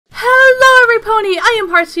pony, I am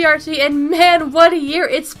HeartsyArtsy, and man, what a year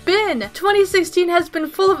it's been! 2016 has been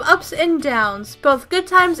full of ups and downs, both good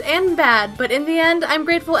times and bad, but in the end, I'm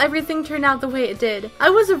grateful everything turned out the way it did. I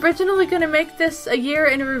was originally gonna make this a year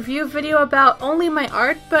in a review video about only my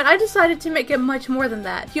art, but I decided to make it much more than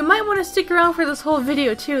that. You might want to stick around for this whole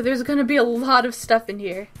video too, there's gonna be a lot of stuff in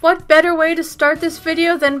here. What better way to start this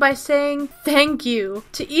video than by saying thank you.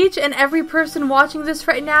 To each and every person watching this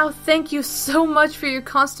right now, thank you so much for your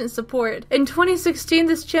constant support. In 2016,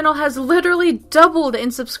 this channel has literally doubled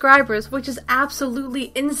in subscribers, which is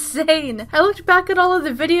absolutely insane. I looked back at all of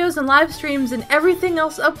the videos and live streams and everything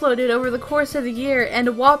else uploaded over the course of the year, and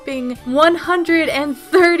a whopping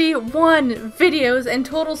 131 videos and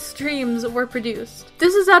total streams were produced.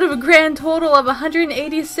 This is out of a grand total of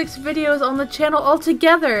 186 videos on the channel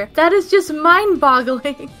altogether. That is just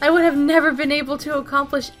mind-boggling. I would have never been able to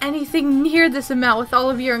accomplish anything near this amount with all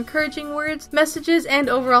of your encouraging words, messages, and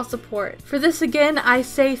overall support. For this again, I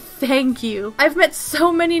say thank you. I've met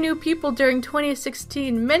so many new people during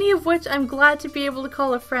 2016, many of which I'm glad to be able to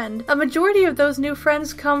call a friend. A majority of those new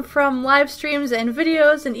friends come from live streams and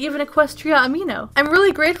videos and even Equestria Amino. I'm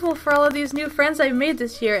really grateful for all of these new friends I've made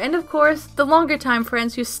this year, and of course, the longer time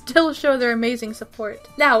friends who still show their amazing support.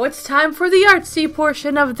 Now it's time for the artsy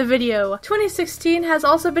portion of the video. 2016 has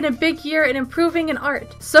also been a big year in improving in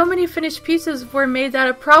art. So many finished pieces were made that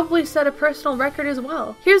it probably set a personal record as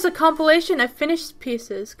well. Here's a compilation of finished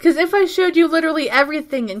pieces, because if I showed you literally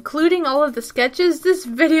everything, including all of the sketches, this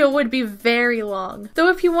video would be very long. Though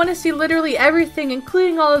if you want to see literally everything,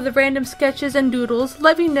 including all of the random sketches and doodles,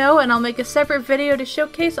 let me know and I'll make a separate video to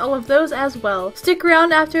showcase all of those as well. Stick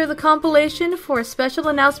around after the compilation for a special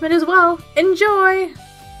announcement as well. Enjoy!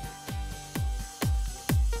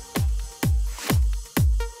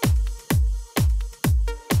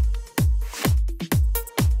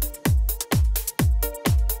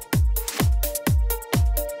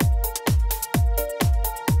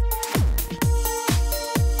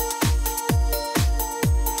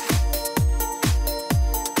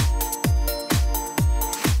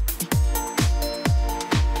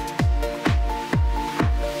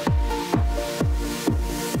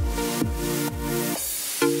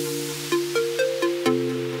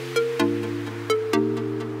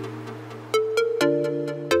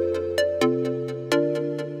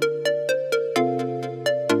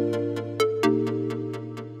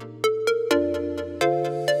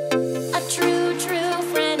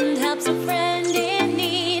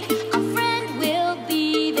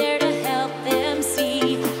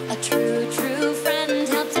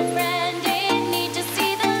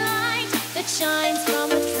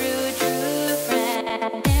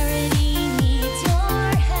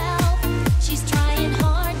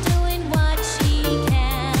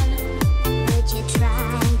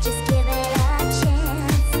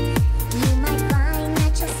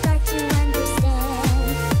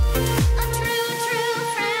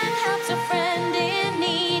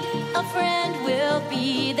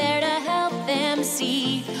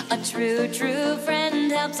 A true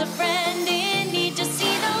friend helps a friend in need to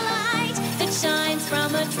see the light that shines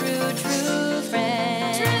from a true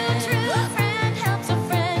friend. True friend helps a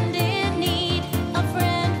friend in need. A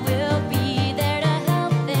friend will be there to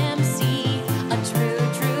help them see. A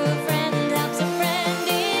true friend helps a friend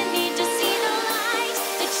in need to see the light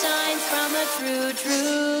that shines from a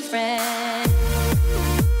true friend.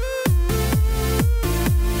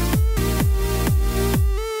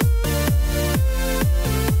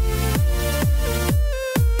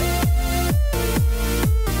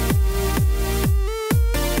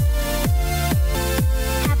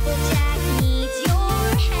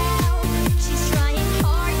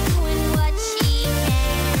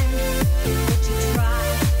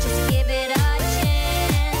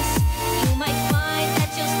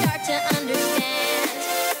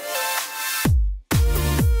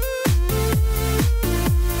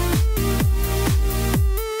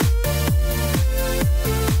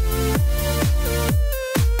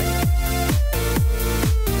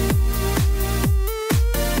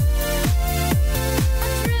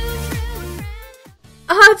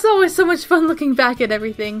 It's always so much fun looking back at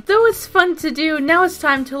everything. Though it's fun to do, now it's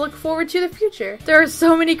time to look forward to the future. There are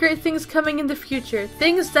so many great things coming in the future,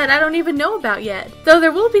 things that I don't even know about yet. Though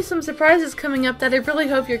there will be some surprises coming up that I really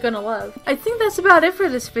hope you're gonna love. I think that's about it for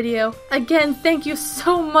this video. Again, thank you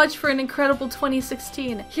so much for an incredible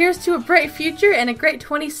 2016. Here's to a bright future and a great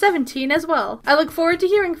 2017 as well. I look forward to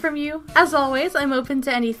hearing from you. As always, I'm open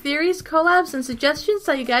to any theories, collabs, and suggestions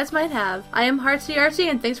that you guys might have. I am HeartsyArtsy,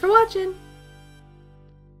 and thanks for watching!